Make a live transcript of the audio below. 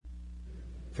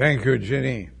Thank you,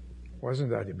 Jenny. Wasn't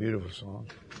that a beautiful song?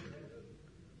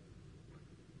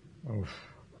 Oof.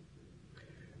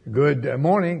 Good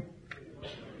morning.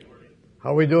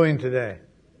 How are we doing today?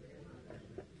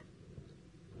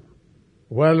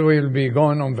 Well, we'll be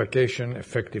going on vacation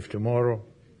effective tomorrow.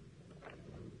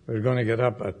 We're going to get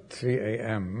up at 3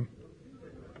 a.m.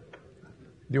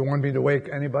 Do you want me to wake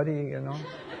anybody, you know?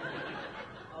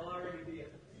 I'll already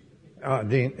be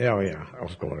Dean, oh yeah,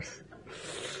 of course.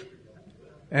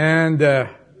 And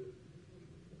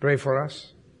pray for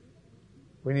us.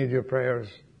 We need your prayers.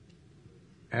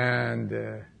 And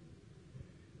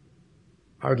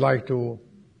I would like to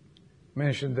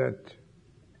mention that,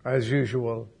 as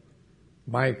usual,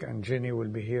 Mike and Jenny will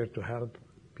be here to help.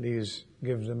 Please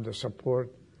give them the support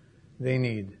they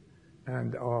need.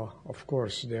 And of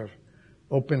course, their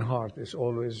open heart is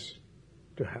always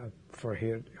to help, for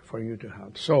you to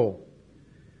help. So,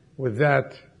 with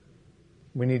that,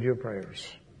 we need your prayers.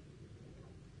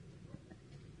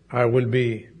 I will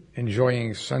be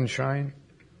enjoying sunshine.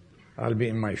 I'll be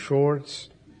in my shorts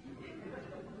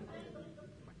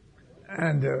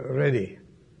and ready.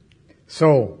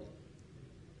 So,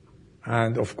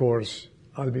 and of course,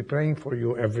 I'll be praying for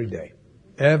you every day,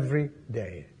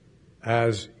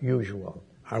 as usual.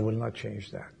 I will not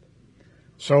change that.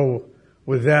 So,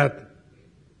 with that,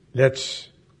 let's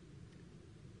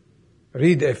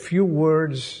read a few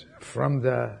words from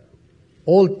the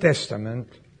Old Testament,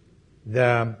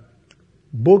 the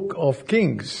Book of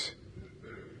Kings.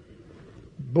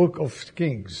 Book of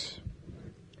Kings.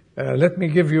 Let me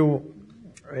give you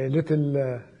a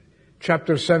little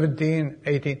chapter 17,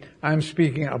 18. I'm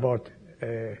speaking about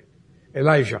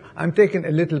Elijah. I'm taking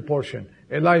a little portion.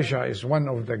 Elijah is one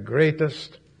of the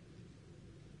greatest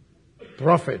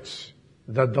prophets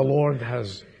that the Lord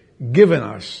has given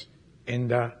us in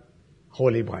the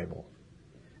Holy Bible.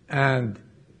 And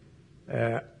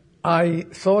I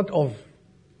thought of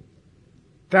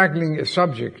tackling a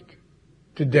subject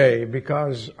today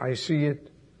because I see it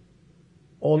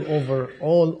all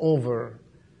over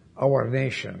our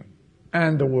nation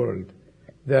and the world.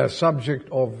 The subject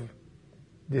of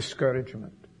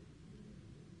discouragement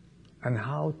and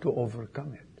how to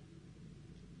overcome it.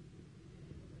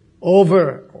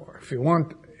 Or if you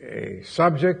want a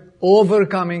subject,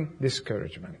 overcoming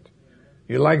discouragement.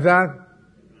 You like that?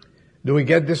 Do we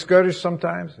get discouraged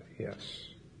sometimes?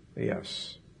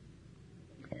 Yes.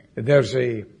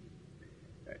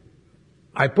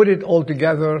 I put it all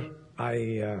together,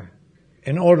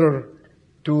 in order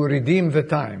to redeem the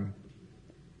time,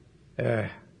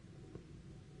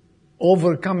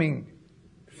 overcoming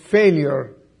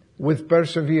failure with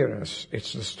perseverance.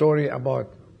 It's the story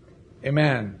about a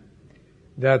man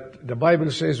that the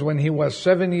Bible says when he was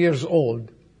 7 years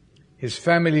old, his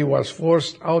family was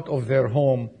forced out of their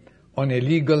home on a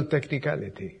legal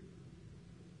technicality.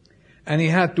 And he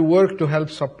had to work to help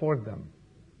support them.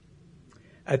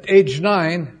 At age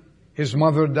 9, his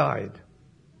mother died.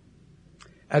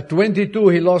 At 22,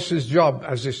 he lost his job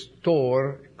as a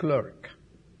store clerk.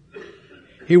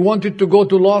 He wanted to go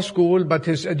to law school, but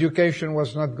his education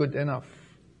was not good enough.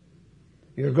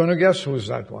 You're going to guess who's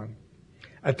that one.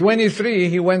 At 23,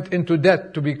 he went into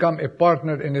debt to become a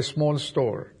partner in a small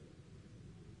store.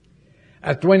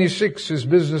 At 26, his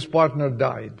business partner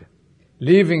died,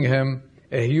 leaving him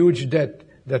a huge debt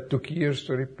that took years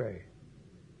to repay.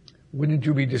 Wouldn't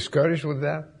you be discouraged with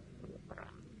that?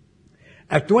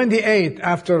 At 28,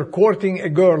 after courting a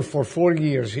girl for 4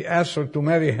 years, he asked her to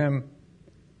marry him.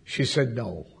 She said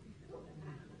no.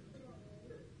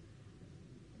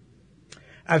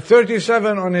 At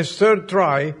 37, on his third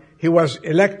try, he was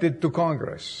elected to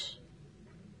Congress.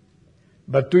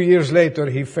 But 2 years later,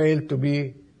 he failed to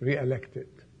be re-elected.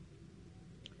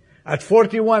 At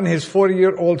 41, his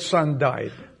 4-year-old son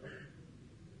died.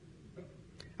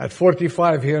 At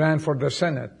 45, he ran for the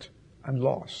Senate and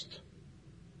lost.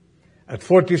 At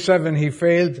 47, he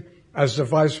failed as the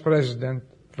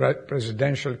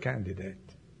presidential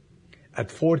candidate. At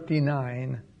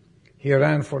 49, he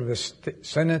ran for the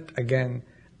Senate again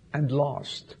and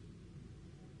lost.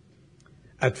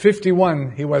 At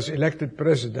 51, he was elected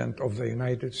President of the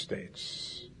United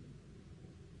States.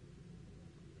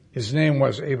 His name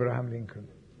was Abraham Lincoln.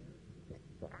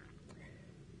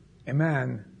 A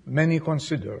man many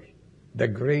consider the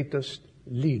greatest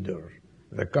leader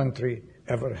the country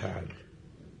ever had.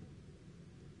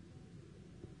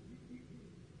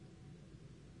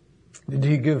 Did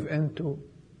he give in to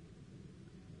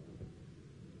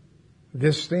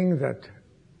this thing that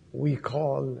we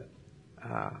call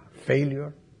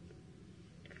failure?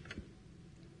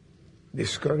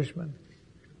 Discouragement?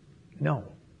 No,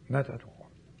 not at all.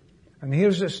 And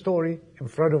here's a story in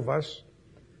front of us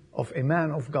of a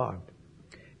man of God.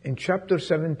 In chapter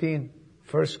 17,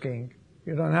 1 King,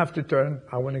 you don't have to turn.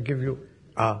 I want to give you,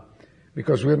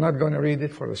 because we're not going to read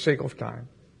it for the sake of time.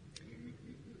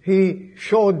 He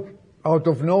showed out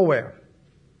of nowhere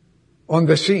on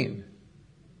the scene.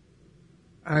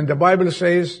 And the Bible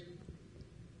says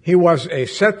he was a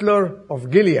settler of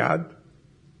Gilead,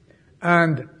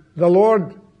 and the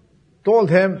Lord told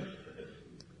him,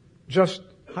 just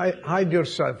hide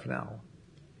yourself now.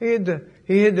 He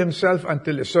hid himself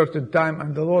until a certain time,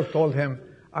 and the Lord told him,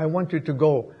 I want you to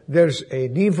go. There's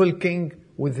an evil king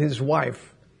with his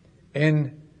wife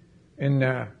in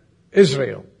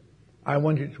Israel. I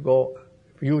want you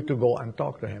to go and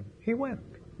talk to him. He went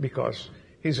because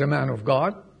he's a man of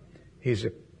God. He's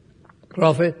a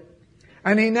prophet.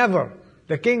 And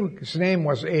the king's name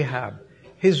was Ahab.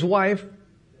 His wife's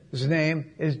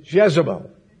name is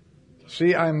Jezebel.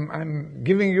 See, I'm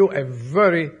giving you a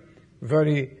very,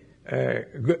 very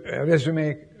good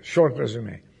resume, short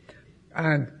resume.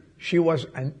 And she was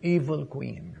an evil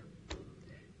queen.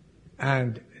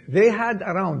 And they had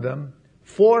around them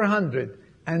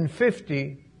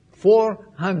 450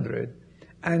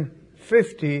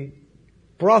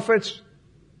 prophets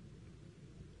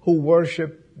who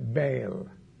worship Baal,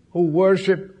 who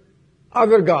worship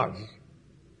other gods,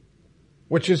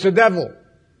 which is the devil.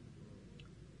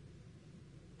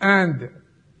 And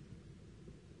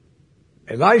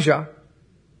Elijah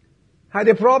had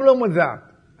a problem with that.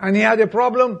 And he had a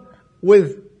problem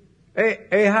with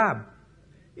Ahab.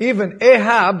 Even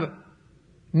Ahab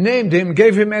named him,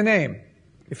 gave him a name.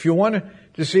 If you want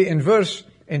to see in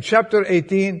chapter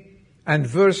 18 and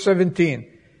verse 17,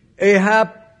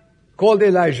 Ahab called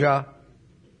Elijah,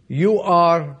 you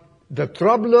are the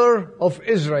troubler of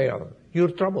Israel. You're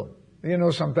trouble. You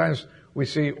know, sometimes we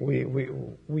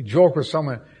joke with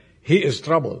someone, he is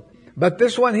trouble. But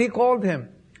this one, he called him.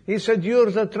 He said, you're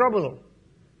the trouble.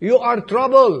 You are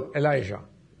trouble, Elijah.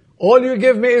 All you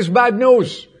give me is bad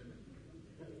news.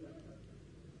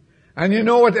 And you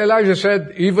know what Elijah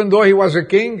said, even though he was a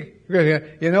king?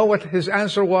 You know what his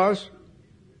answer was?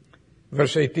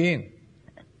 Verse 18.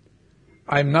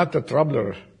 I'm not the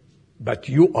troubler, but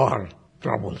you are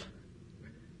trouble.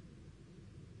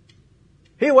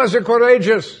 He was a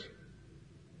courageous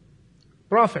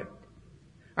prophet.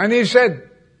 And he said,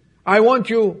 I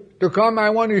want you to come, I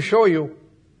want to show you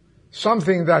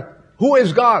something who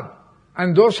is God?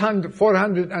 And those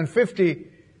 450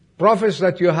 prophets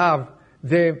that you have,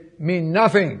 they mean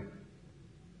nothing.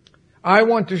 I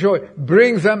want to show you.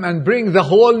 Bring them and bring the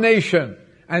whole nation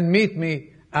and meet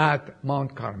me at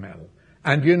Mount Carmel.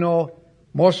 And you know,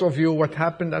 most of you, what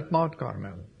happened at Mount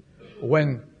Carmel?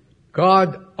 When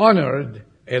God honored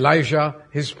Elijah,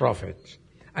 his prophet,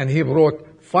 and he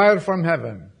brought fire from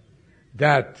heaven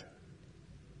that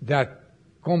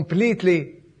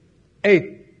completely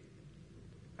ate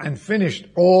and finished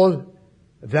all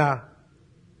the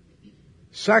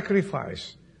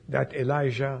sacrifice that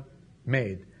Elijah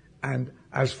made. And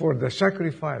as for the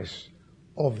sacrifice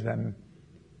of the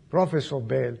prophets of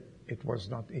Baal, it was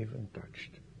not even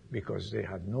touched because they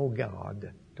had no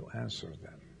God to answer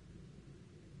them.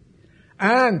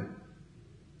 And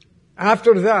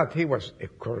after that, he was a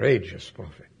courageous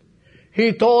prophet.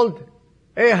 He told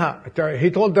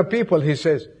the people, he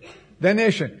says, the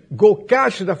nation, go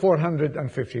catch the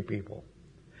 450 people.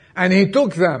 And he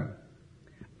took them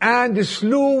and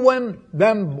slew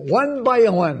them one by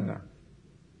one.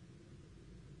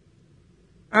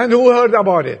 And who heard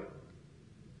about it?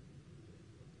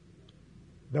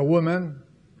 The woman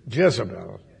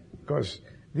Jezebel, because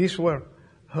these were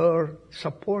her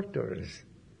supporters.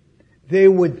 They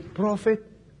would profit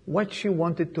what she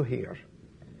wanted to hear.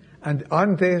 And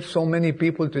aren't there so many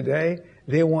people today?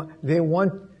 I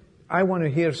want to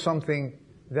hear something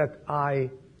that I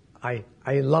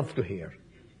love to hear.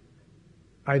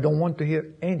 I don't want to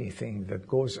hear anything that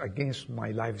goes against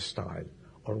my lifestyle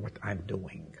or what I'm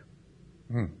doing.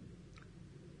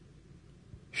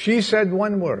 She said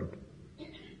one word.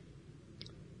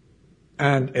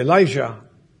 And Elijah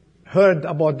heard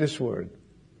about this word.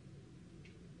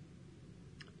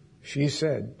 She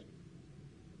said,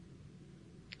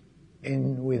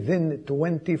 within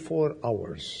 24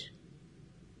 hours,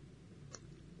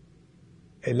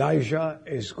 Elijah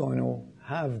is going to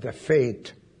have the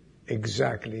fate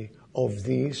exactly of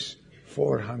these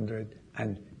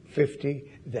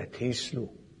 450 that he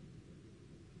slew.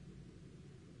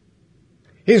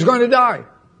 He's going to die.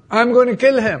 I'm going to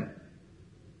kill him.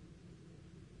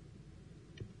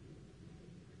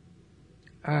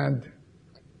 And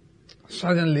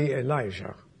suddenly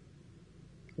Elijah,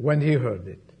 when he heard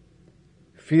it,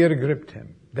 fear gripped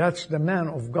him. That's the man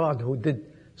of God who did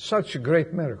such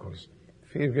great miracles.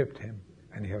 Fear gripped him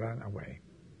and he ran away.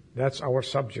 That's our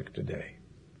subject today.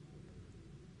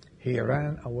 He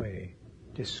ran away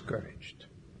discouraged.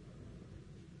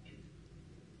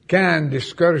 Can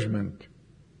discouragement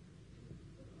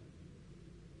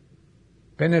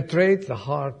penetrate the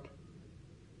heart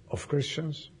of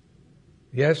Christians?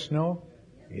 Yes, no?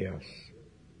 Yes.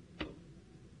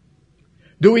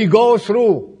 Do we go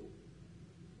through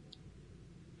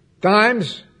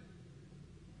times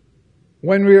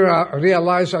when we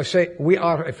realize, I say, we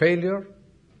are a failure?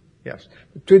 Yes.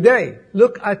 Today,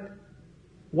 look at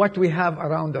what we have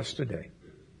around us today.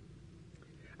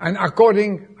 And I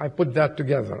put that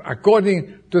together,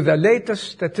 according to the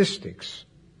latest statistics,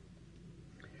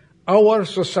 our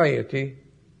society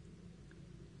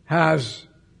has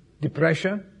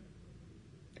depression,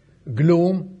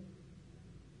 gloom,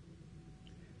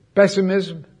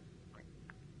 pessimism,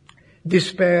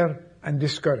 despair, and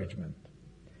discouragement.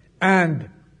 And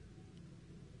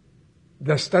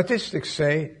the statistics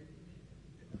say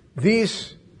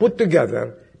these put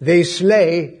together, they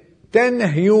slay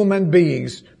 10 human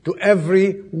beings to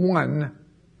every one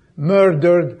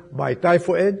murdered by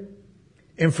typhoid,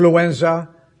 influenza,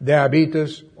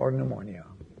 diabetes, or pneumonia.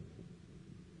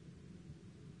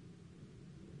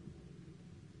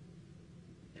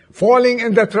 Falling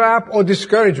in the trap of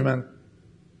discouragement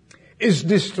is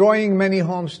destroying many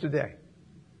homes today.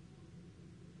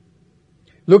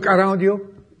 Look around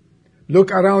you.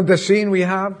 Look around the scene we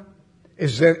have.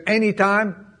 Is there any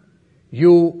time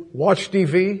you watch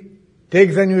TV,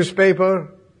 take the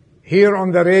newspaper, hear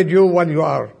on the radio while you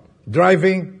are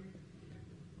driving,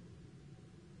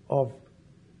 of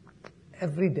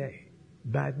every day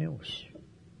bad news?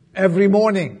 Every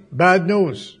morning, bad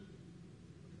news.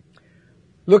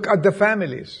 Look at the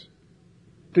families.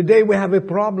 Today we have a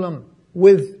problem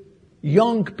with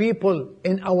young people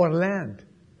in our land.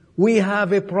 We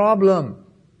have a problem.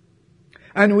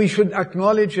 And we should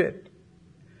acknowledge it.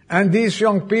 And these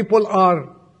young people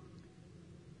are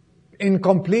in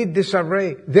complete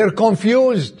disarray. They're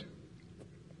confused.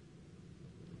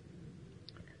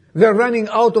 They're running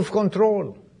out of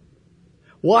control.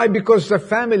 Why? Because the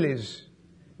family,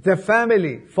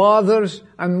 fathers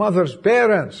and mothers,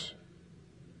 parents,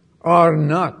 are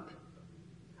not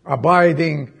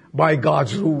abiding by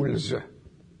God's rules.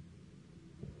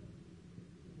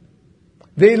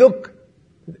 They look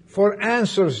for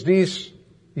answers, these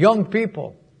young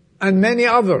people and many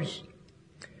others,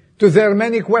 to their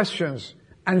many questions,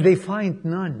 and they find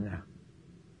none.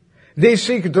 They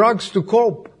seek drugs to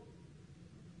cope,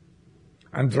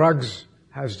 and drugs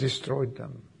has destroyed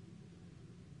them.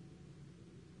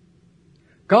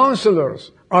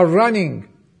 Counselors are running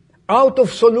out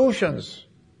of solutions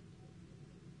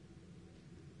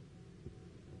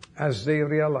as they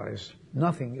realize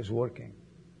nothing is working.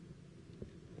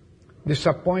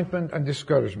 Disappointment and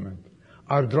discouragement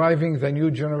are driving the new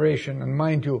generation, and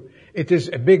mind you, it is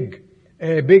a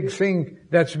big thing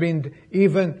that's been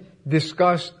even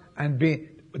discussed and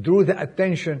drew the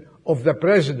attention of the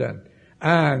president,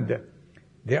 and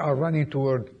they are running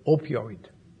toward opioid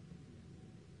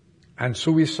and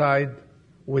suicide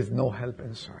with no help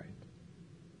inside.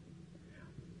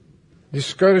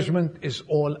 Discouragement is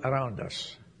all around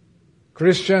us.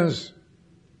 Christians,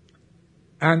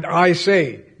 and I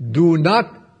say, do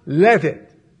not let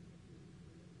it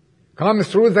come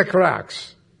through the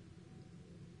cracks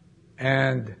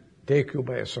and take you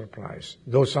by a surprise.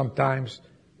 Though sometimes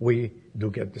we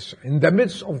do get this in the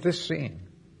midst of this scene.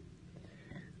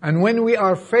 And when we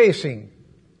are facing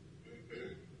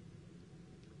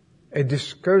a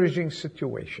discouraging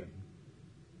situation,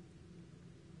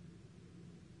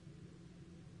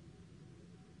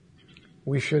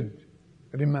 we should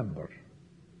remember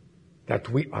that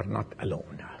we are not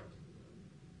alone.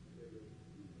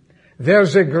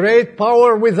 There's a great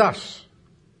power with us,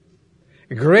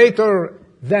 greater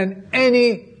than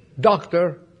any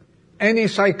doctor, any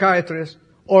psychiatrist,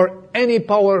 or any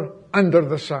power under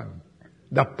the sun.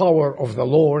 The power of the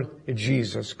Lord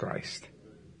Jesus Christ.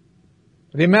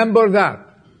 Remember that.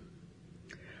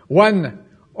 One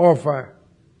of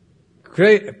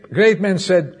great men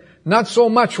said, not so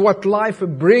much what life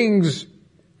brings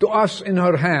to us in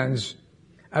her hands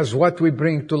as what we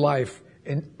bring to life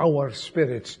in our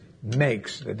spirits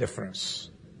makes the difference.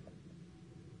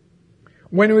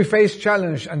 When we face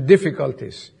challenge and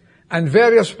difficulties and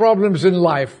various problems in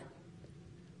life,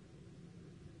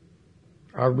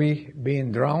 are we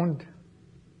being drowned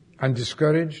and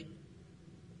discouraged?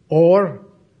 Or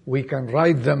we can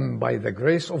ride them by the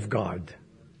grace of God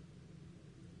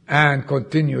and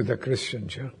continue the Christian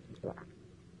journey.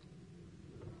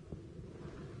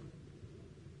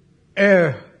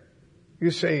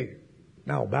 You say,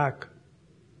 now back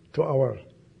to our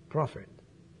prophet.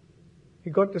 He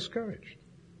got discouraged.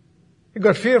 He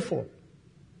got fearful.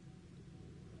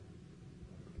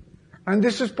 And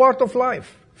this is part of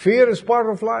life. Fear is part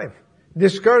of life.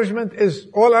 Discouragement is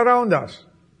all around us.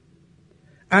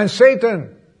 And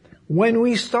Satan, when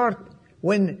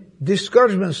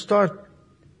discouragement start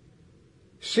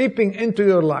seeping into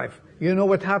your life, you know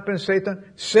what happens, Satan?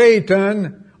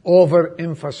 Satan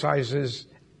overemphasizes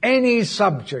any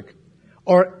subject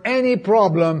or any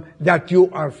problem that you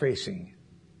are facing.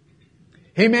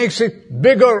 He makes it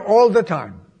bigger all the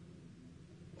time.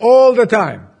 All the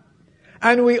time.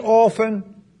 And we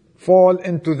often fall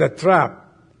into the trap.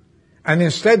 And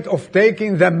instead of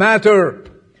taking the matter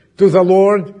to the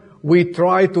Lord, we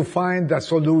try to find the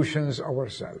solutions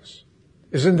ourselves.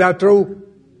 Isn't that true?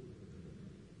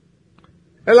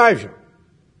 Elijah.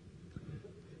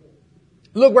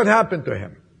 Look what happened to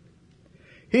him.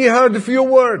 He heard a few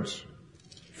words.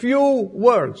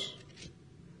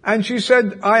 And she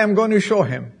said, I am going to show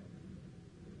him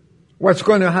what's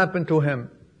going to happen to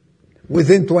him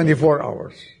within 24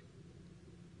 hours.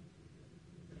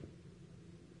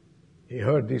 He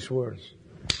heard these words.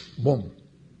 Boom.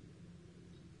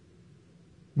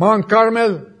 Mount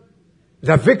Carmel,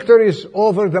 the victories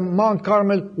over the Mount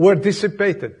Carmel were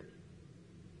dissipated.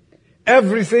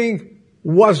 Everything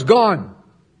was gone.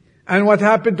 And what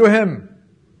happened to him?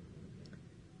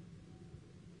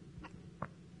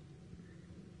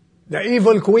 The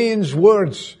evil queen's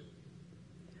words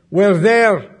were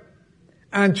there.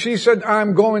 And she said,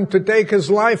 I'm going to take his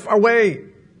life away.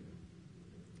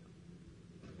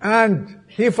 And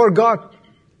he forgot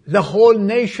the whole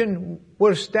nation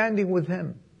were standing with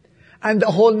him. And the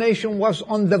whole nation was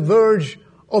on the verge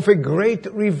of a great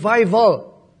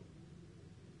revival.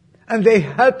 And they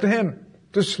helped him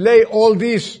to slay all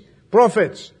these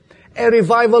prophets. A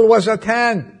revival was at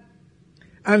hand.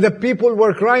 And the people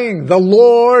were crying, the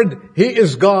Lord, He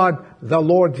is God. The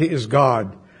Lord, He is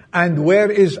God. And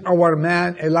where is our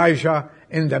man Elijah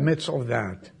in the midst of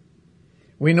that?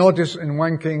 We notice in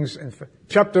 1 Kings, in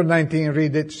chapter 19,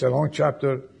 read it, it's a long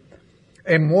chapter.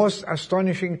 A most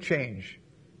astonishing change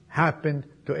happened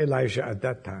to Elijah at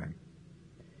that time.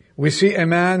 We see a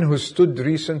man who stood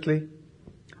recently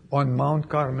on Mount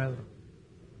Carmel,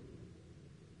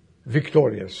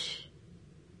 victorious.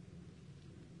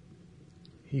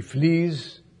 He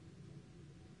flees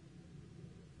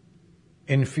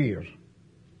in fear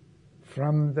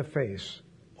from the face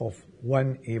of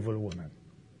one evil woman.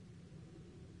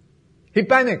 He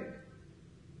panicked.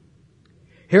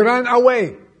 He ran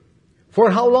away.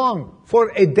 For how long?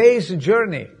 For a day's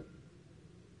journey.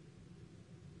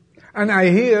 And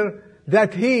I hear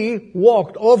that he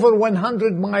walked over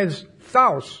 100 miles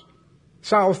south,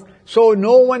 so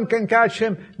no one can catch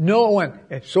him. No one.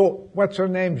 So, what's her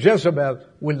name? Jezebel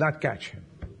will not catch him.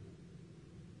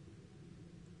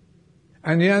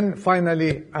 And then,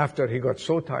 finally, after he got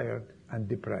so tired and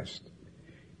depressed,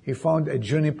 he found a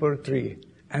juniper tree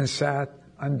and sat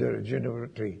under a juniper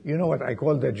tree. You know what I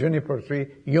call the juniper tree?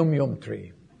 Yum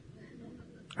tree.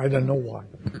 I don't know why.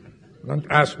 Don't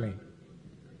ask me.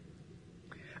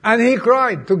 And he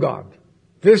cried to God.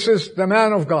 This is the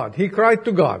man of God. He cried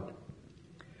to God.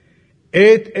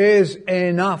 It is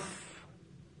enough.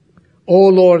 O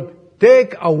Lord,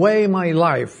 take away my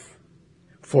life,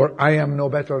 for I am no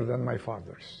better than my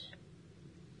fathers.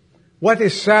 What a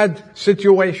sad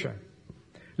situation.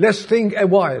 Let's think a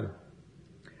while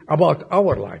about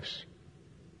our lives.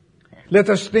 Let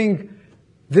us think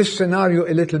this scenario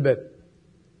a little bit.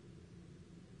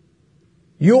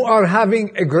 You are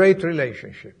having a great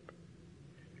relationship.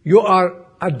 You are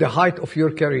at the height of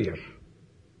your career.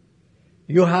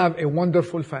 You have a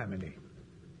wonderful family.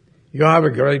 You have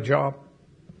a great job.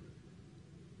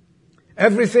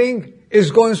 Everything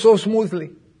is going so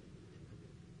smoothly.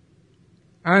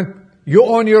 And you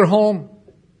own your home,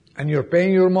 and you're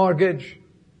paying your mortgage,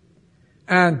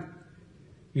 and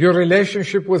your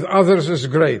relationship with others is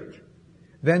great.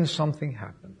 Then something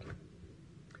happened.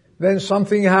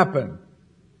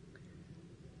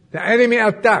 The enemy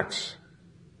attacks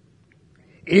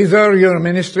either your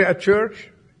ministry at church,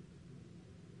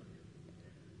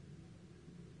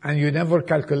 and you never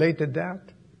calculated that,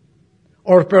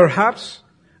 or perhaps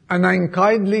an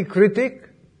unkindly critic,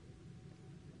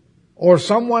 or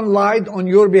someone lied on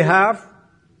your behalf,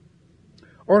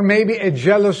 or maybe a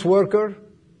jealous worker,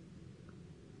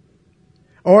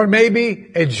 or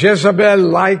maybe a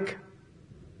Jezebel-like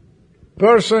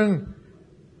person,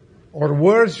 or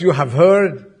words you have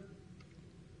heard,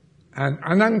 and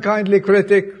an unkindly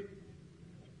critic,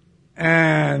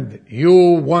 and you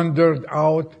wandered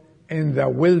out in the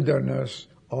wilderness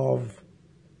of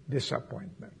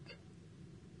disappointment.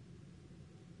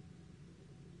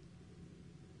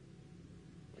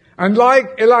 And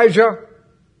like Elijah,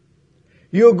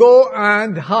 you go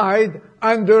and hide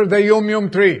under the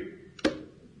yum tree,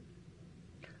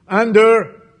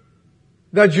 under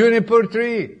the juniper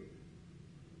tree.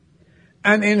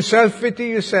 And in self-pity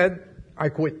you said, I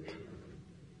quit.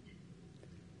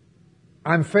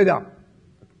 I'm fed up.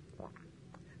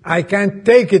 I can't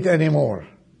take it anymore.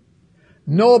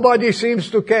 Nobody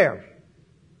seems to care.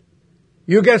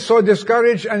 You get so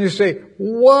discouraged and you say,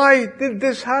 why did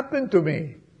this happen to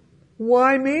me?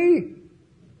 Why me?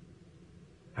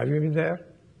 Have you been there?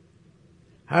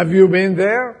 Have you been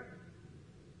there?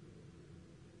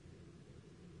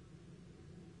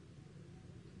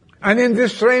 And in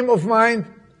this frame of mind,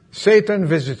 Satan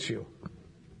visits you.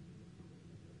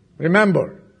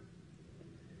 Remember.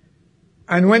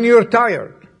 And when you're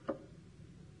tired,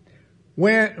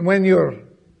 when you're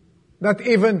not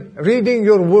even reading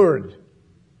your word,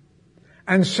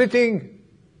 and sitting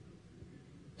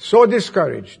so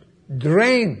discouraged,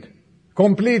 drained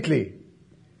completely,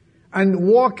 and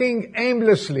walking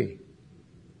aimlessly,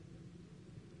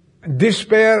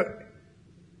 despair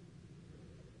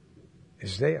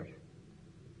is there.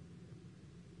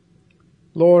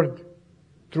 Lord,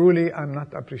 truly I'm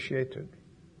not appreciated.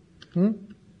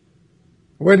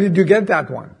 Where did you get that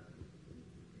one?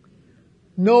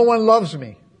 No one loves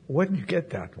me. Where did you get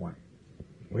that one?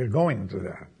 We're going to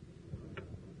that.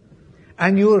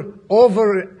 And you're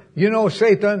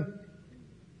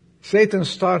Satan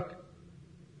start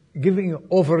giving you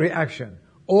overreaction,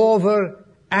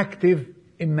 overactive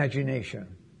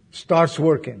imagination starts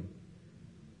working.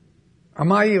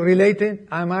 Am I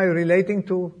relating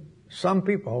to some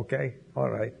people? Okay, all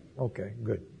right, okay,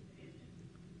 good.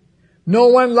 No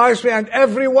one likes me and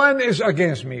everyone is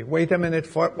against me. Wait a minute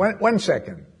for 1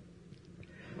 second.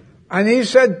 And he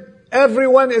said,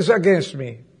 everyone is against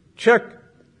me. Check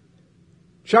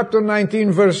chapter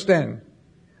 19 verse 10.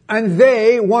 And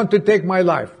they want to take my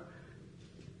life.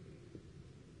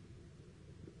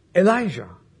 Elijah,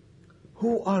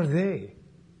 who are they?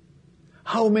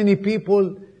 How many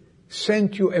people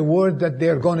sent you a word that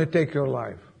they're going to take your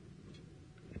life?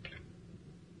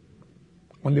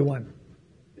 Only one.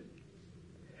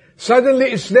 Suddenly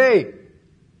it's they.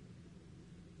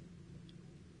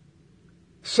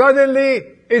 Suddenly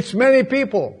it's many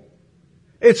people.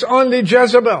 It's only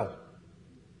Jezebel.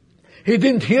 He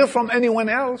didn't hear from anyone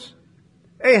else.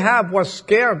 Ahab was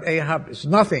scared. Ahab is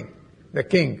nothing. The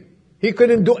king. He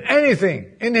couldn't do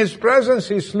anything. In his presence,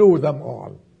 he slew them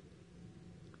all.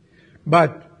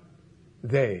 But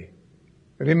they,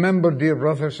 remember, dear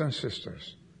brothers and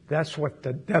sisters, that's what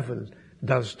the devil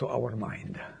does to our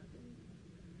mind.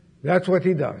 That's what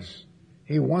he does.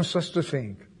 He wants us to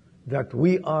think that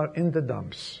we are in the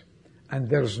dumps and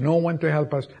there's no one to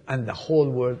help us and the whole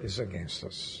world is against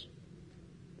us.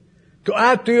 To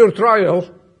add to your trial,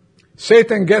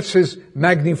 Satan gets his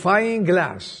magnifying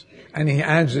glass and he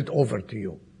hands it over to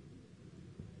you.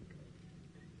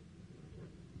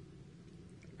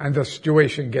 And the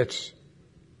situation gets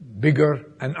bigger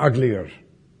and uglier.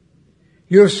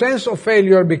 Your sense of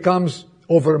failure becomes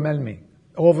overwhelming,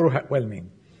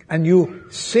 and you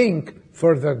sink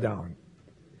further down.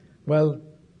 Well,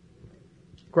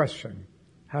 question,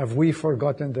 have we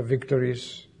forgotten the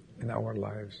victories in our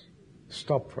lives?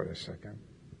 Stop for a second.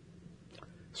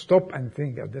 Stop and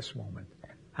think at this moment.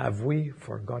 Have we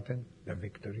forgotten the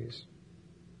victories?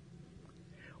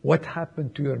 What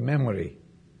happened to your memory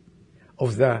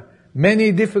of the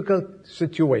many difficult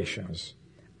situations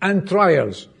and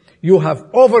trials you have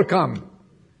overcome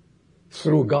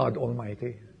through God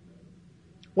Almighty?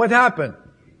 What happened?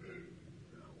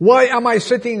 Why am I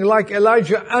sitting like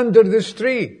Elijah under this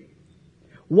tree?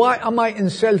 Why am I in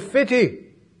self-pity?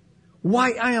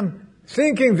 Why I am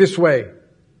thinking this way?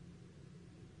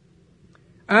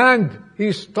 And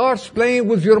he starts playing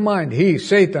with your mind,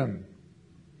 Satan.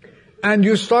 And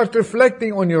you start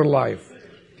reflecting on your life.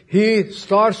 He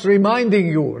starts reminding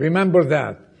you, remember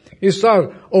that. He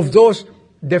starts of those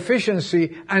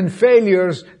deficiency and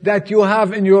failures that you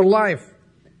have in your life.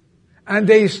 And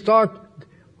they start,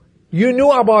 you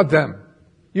knew about them.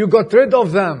 You got rid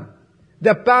of them.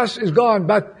 The past is gone,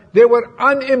 but they were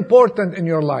unimportant in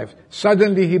your life.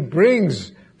 Suddenly he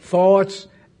brings thoughts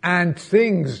and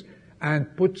things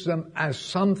and puts them as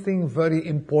something very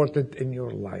important in your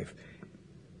life.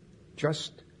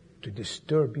 Just to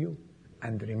disturb you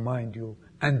and remind you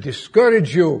and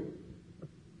discourage you.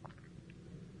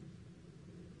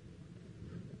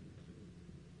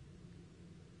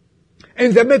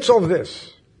 In the midst of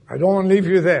this, I don't want to leave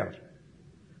you there,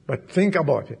 but think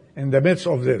about it. In the midst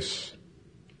of this,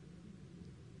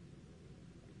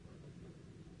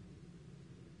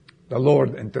 the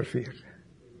Lord interfered.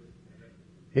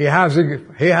 He has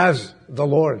the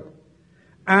Lord.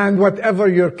 And whatever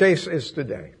your case is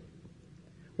today,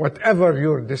 whatever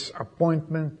your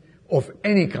disappointment of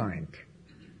any kind,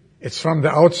 it's from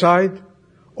the outside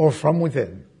or from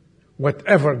within,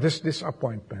 whatever this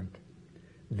disappointment,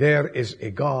 there is a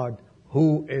God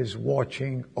who is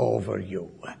watching over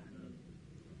you.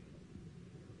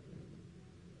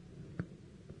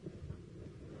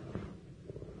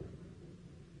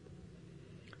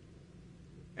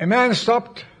 A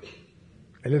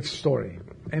little story.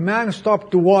 A man stopped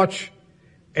to watch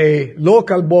a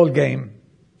local ball game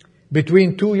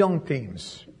between two young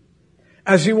teams.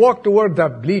 As he walked toward the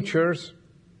bleachers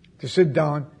to sit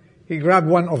down, he grabbed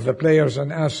one of the players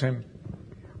and asked him,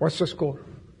 "What's the score?"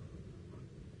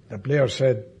 The player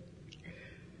said,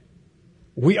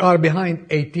 "We are behind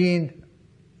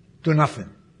 18-0.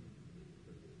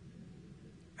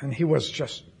 And he was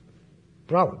just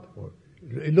proud.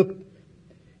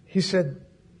 He said,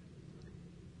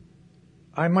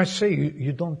 "I must say,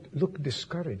 you don't look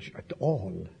discouraged at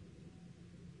all."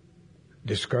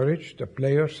 "Discouraged?" the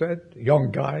player said,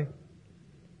 young guy,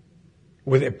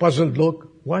 with a puzzled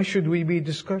look. "Why should we be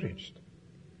discouraged?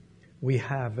 We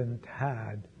haven't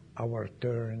had our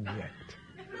turn yet.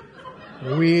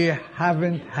 We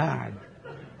haven't had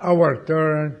our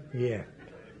turn yet."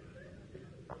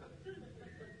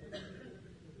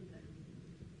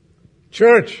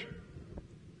 Church,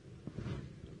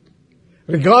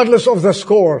 regardless of the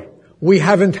score, we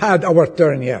haven't had our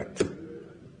turn yet.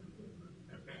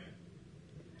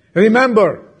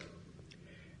 Remember,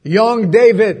 young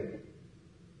David,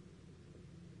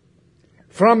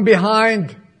 from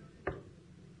behind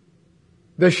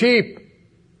the sheep,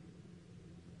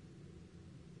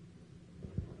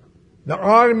 the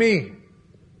army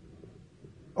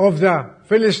of the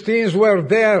Philistines were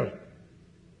there,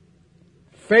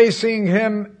 facing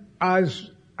him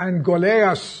and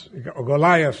Goliath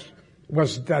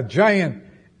was the giant,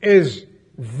 is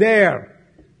there.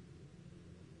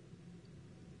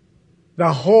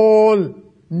 The whole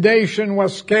nation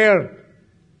was scared.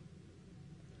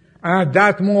 And at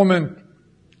that moment,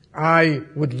 I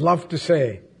would love to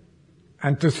say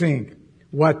and to think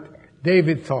what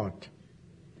David thought.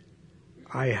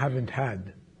 I haven't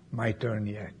had my turn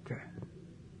yet.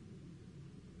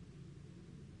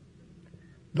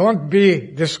 Don't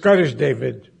be discouraged,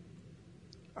 David.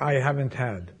 I haven't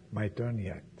had my turn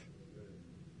yet.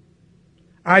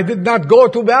 I did not go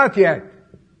to bat yet.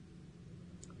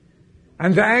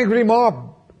 And the angry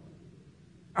mob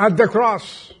at the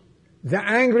cross, the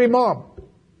angry mob,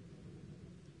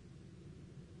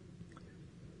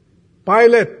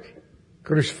 Pilate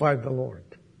crucified the Lord.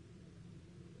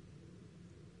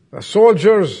 The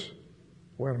soldiers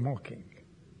were mocking.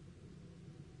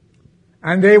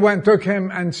 And they took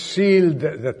him and sealed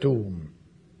the tomb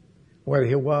where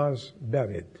he was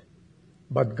buried.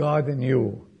 But God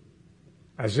knew,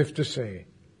 as if to say,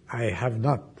 I have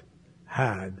not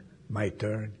had my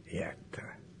turn yet.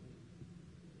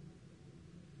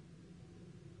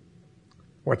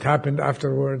 What happened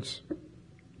afterwards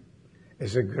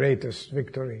is the greatest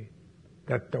victory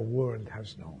that the world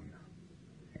has known.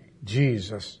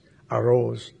 Jesus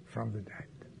arose from the dead.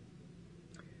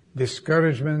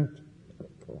 Discouragement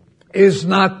is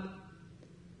not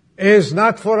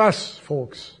for us,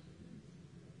 folks.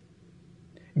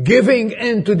 Giving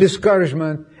in to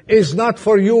discouragement is not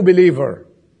for you, believer.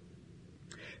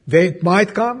 They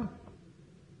might come.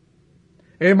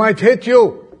 It might hit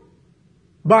you.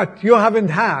 But you haven't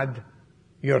had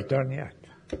your turn yet.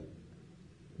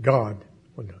 God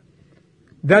will do it.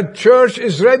 That church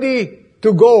is ready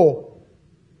to go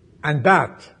and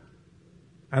bat.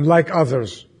 And like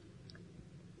others,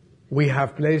 we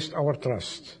have placed our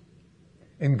trust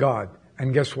in God.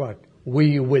 And guess what?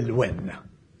 We will win.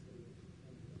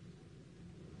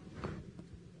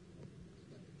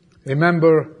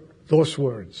 Remember those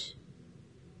words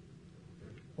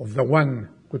of the one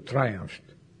who triumphed.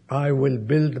 I will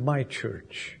build my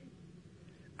church,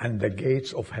 and the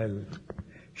gates of hell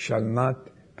shall not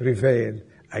prevail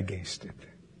against it.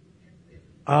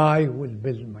 I will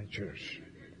build my church.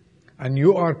 And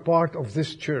you are part of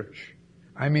this church.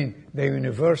 I mean, the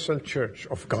universal church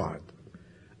of God.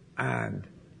 And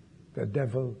the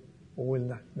devil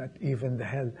will not even the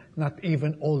hell, not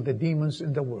even all the demons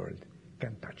in the world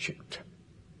can touch it.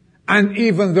 And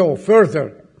even though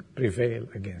further prevail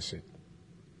against it.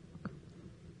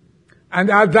 And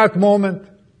at that moment,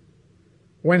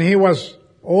 when he was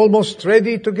almost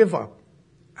ready to give up,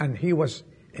 and he was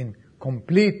in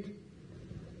complete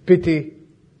pity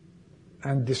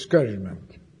and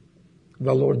discouragement,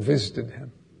 the Lord visited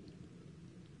him.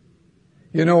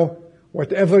 You know,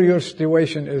 whatever your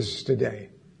situation is today,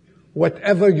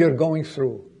 whatever you're going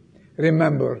through,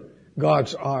 remember,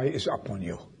 God's eye is upon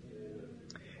you.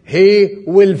 He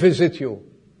will visit you.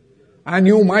 And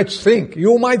you might think,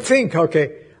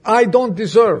 okay, I don't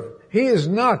deserve. He is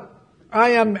not.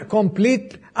 I am a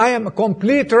complete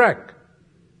wreck.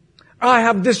 I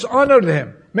have dishonored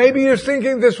Him. Maybe you're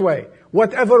thinking this way.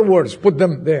 Whatever words, put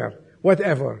them there.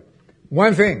 Whatever.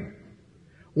 One thing.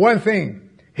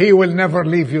 He will never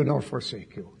leave you nor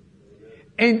forsake you.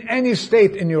 In any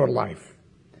state in your life.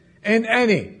 In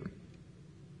any.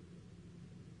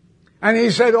 And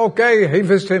He said, okay, He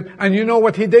visited him. And you know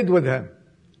what He did with him?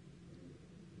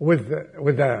 With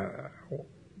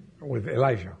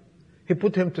Elijah. He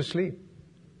put him to sleep.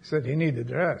 He said he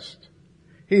needed rest.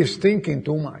 He is thinking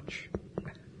too much.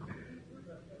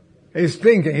 He's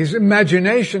thinking. His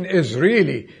imagination is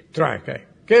really tracking.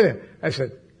 Kill him. I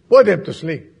said, put him to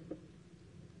sleep.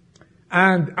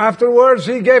 And afterwards,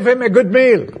 He gave him a good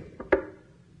meal.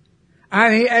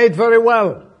 And he ate very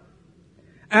well.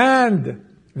 And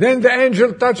then the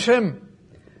angel touched him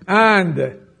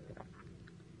and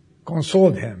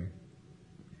consoled him.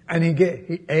 And he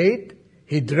ate,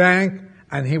 he drank,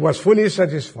 and he was fully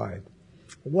satisfied.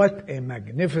 What a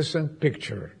magnificent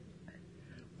picture.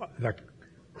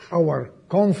 Our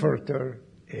comforter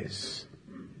is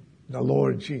the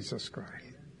Lord Jesus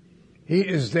Christ. He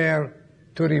is there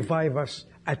to revive us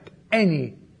at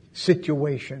any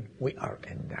situation we are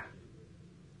in.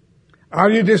 Are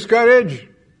you discouraged?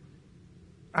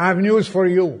 I have news for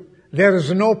you. There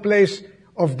is no place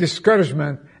of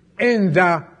discouragement in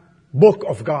the book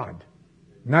of God.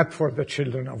 Not for the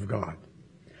children of God.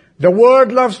 The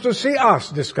world loves to see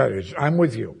us discouraged. I'm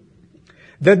with you.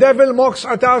 The devil mocks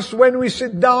at us when we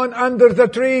sit down under the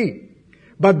tree.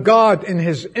 But God, in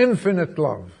His infinite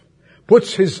love,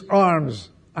 puts His arms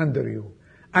under you.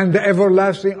 And the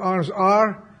everlasting arms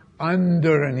are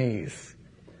underneath.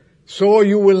 So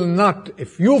you will not,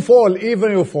 if you fall,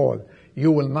 even you fall,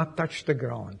 you will not touch the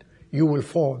ground. You will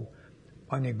fall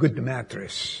on a good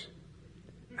mattress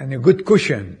and a good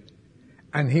cushion.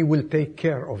 And He will take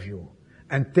care of you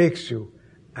and takes you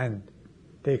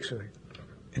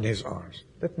in His arms.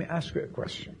 Let me ask you a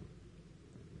question.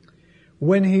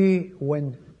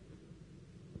 When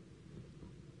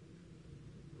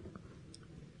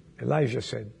Elijah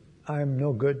said, I am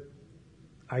no good,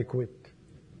 I quit.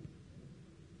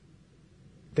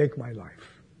 Take my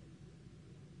life.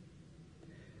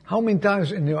 How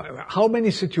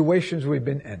many situations we've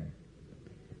been in?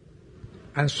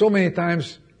 And so many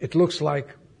times it looks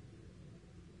like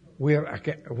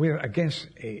we're against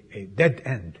a dead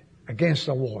end, against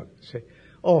a wall. Say,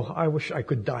 oh, I wish I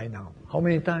could die now. How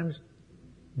many times?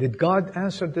 Did God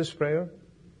answer this prayer?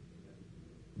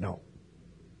 No.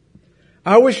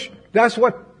 I wish, that's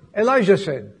what Elijah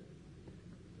said.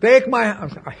 Take my,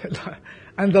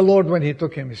 and the Lord, when He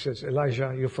took him, He says,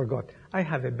 Elijah, you forgot. I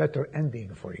have a better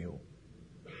ending for you.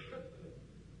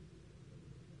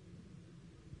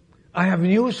 I have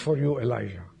news for you,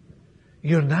 Elijah.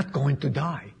 You're not going to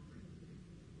die.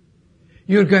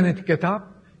 You're going to get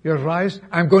up, you'll rise,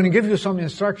 I'm going to give you some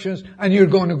instructions, and you're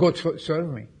going to go serve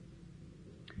me.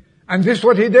 And this is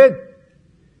what He did.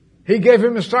 He gave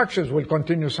him instructions. We'll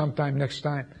continue sometime next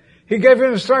time. He gave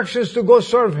him instructions to go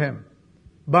serve Him.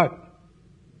 But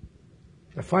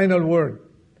the final word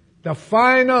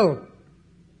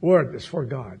is for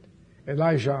God.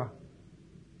 Elijah,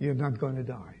 you're not going to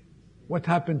die. What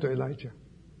happened to Elijah?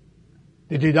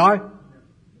 Did he die?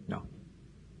 No.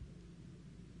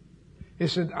 He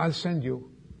said, I'll send you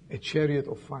a chariot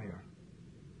of fire.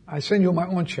 I'll send you my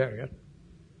own chariot,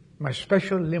 my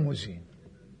special limousine.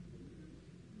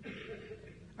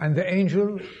 And the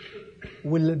angel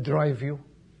will drive you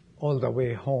all the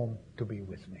way home to be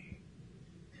with me.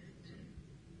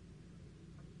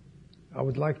 I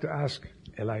would like to ask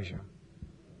Elijah,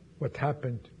 what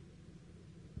happened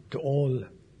to all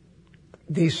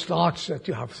these thoughts that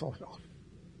you have thought of?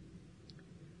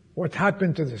 What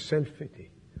happened to the self-pity?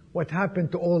 What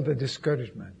happened to all the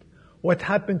discouragement? What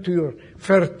happened to your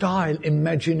fertile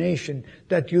imagination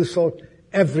that you thought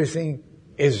everything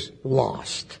is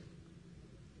lost?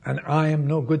 And I am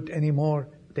no good anymore.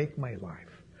 Take my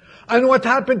life. And what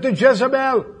happened to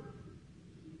Jezebel?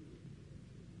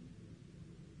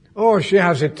 Oh, she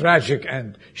has a tragic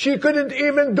end. She couldn't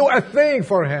even do a thing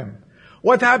for him.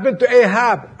 What happened to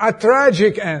Ahab? A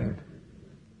tragic end.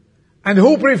 And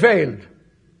who prevailed?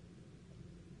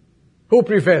 Who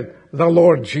prevailed? The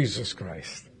Lord Jesus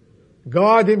Christ.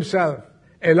 God Himself.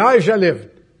 Elijah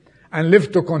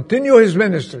lived to continue his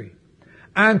ministry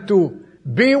and to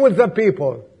be with the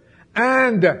people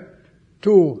and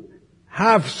to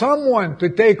have someone to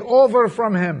take over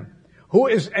from him, who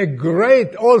is a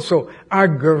great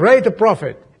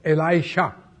prophet,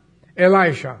 Elisha.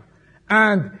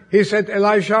 And he said,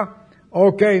 Elisha,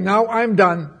 okay, now I'm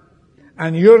done,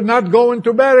 and you're not going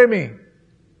to bury me.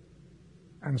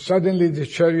 And suddenly the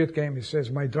chariot came. He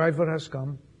says, my driver has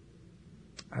come,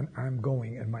 and I'm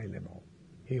going in my limo.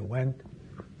 He went,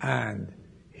 and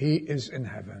he is in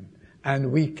heaven.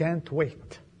 And we can't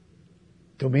wait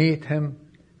to meet him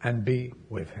and be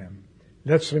with him.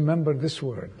 Let's remember this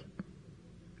word.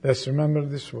 Let's remember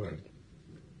this word.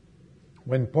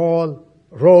 When Paul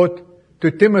wrote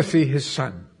to Timothy, his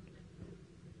son,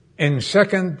 in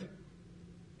 2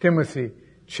 Timothy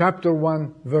chapter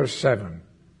 1, verse 7,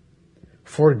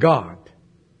 for God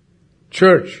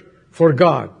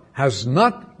has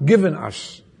not given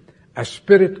us a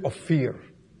spirit of fear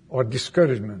or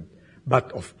discouragement,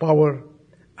 but of power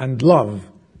and love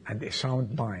and a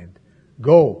sound mind.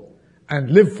 Go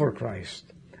and live for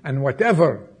Christ. And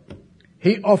whatever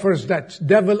he offers, that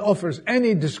devil offers,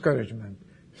 any discouragement,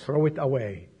 throw it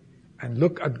away and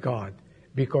look at God,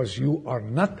 because you are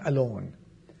not alone.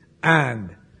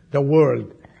 And the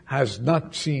world has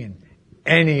not seen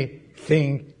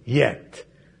anything yet.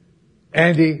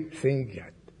 Anything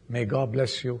yet. May God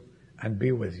bless you and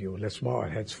be with you. Let's bow our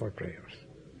heads for prayers.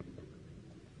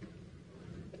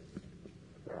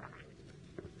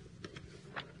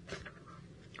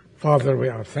 Father, we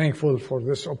are thankful for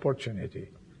this opportunity.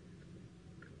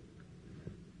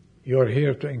 You're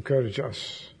here to encourage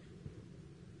us.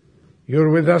 You're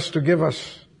with us to give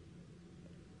us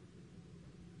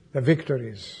the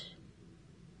victories.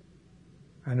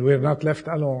 And we're not left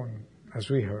alone, as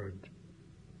we heard.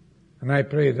 And I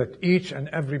pray that each and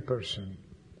every person,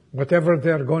 whatever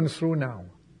they're going through now,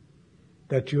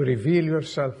 that you reveal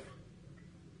yourself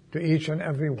to each and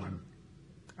every one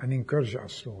and encourage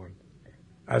us, Lord,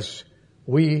 as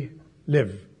we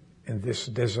live in this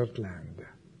desert land.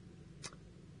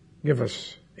 Give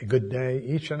us a good day,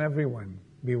 each and every one.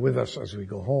 Be with us as we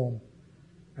go home,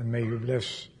 and may you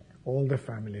bless all the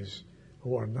families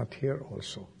who are not here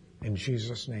also. In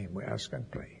Jesus' name we ask and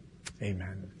pray.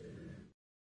 Amen.